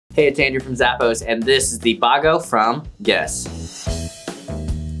Hey, it's Andrew from Zappos, and this is the Bago from Guess.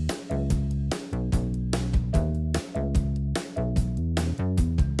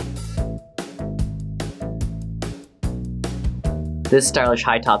 This stylish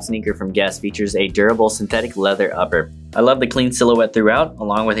high-top sneaker from Guess features a durable synthetic leather upper. I love the clean silhouette throughout,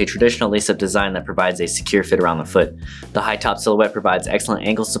 along with a traditional lace-up design that provides a secure fit around the foot. The high-top silhouette provides excellent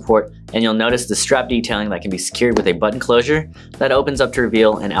ankle support, and you'll notice the strap detailing that can be secured with a button closure that opens up to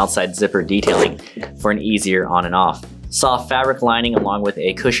reveal an outside zipper detailing for an easier on and off. Soft fabric lining along with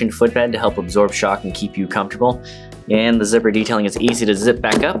a cushioned footbed to help absorb shock and keep you comfortable. And the zipper detailing is easy to zip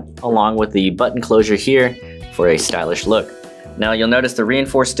back up, along with the button closure here for a stylish look. Now you'll notice the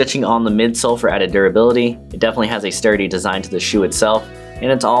reinforced stitching on the midsole for added durability. It definitely has a sturdy design to the shoe itself,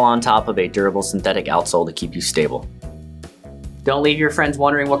 and it's all on top of a durable synthetic outsole to keep you stable. Don't leave your friends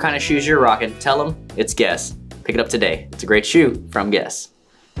wondering what kind of shoes you're rocking. Tell them it's Guess. Pick it up today. It's a great shoe from Guess.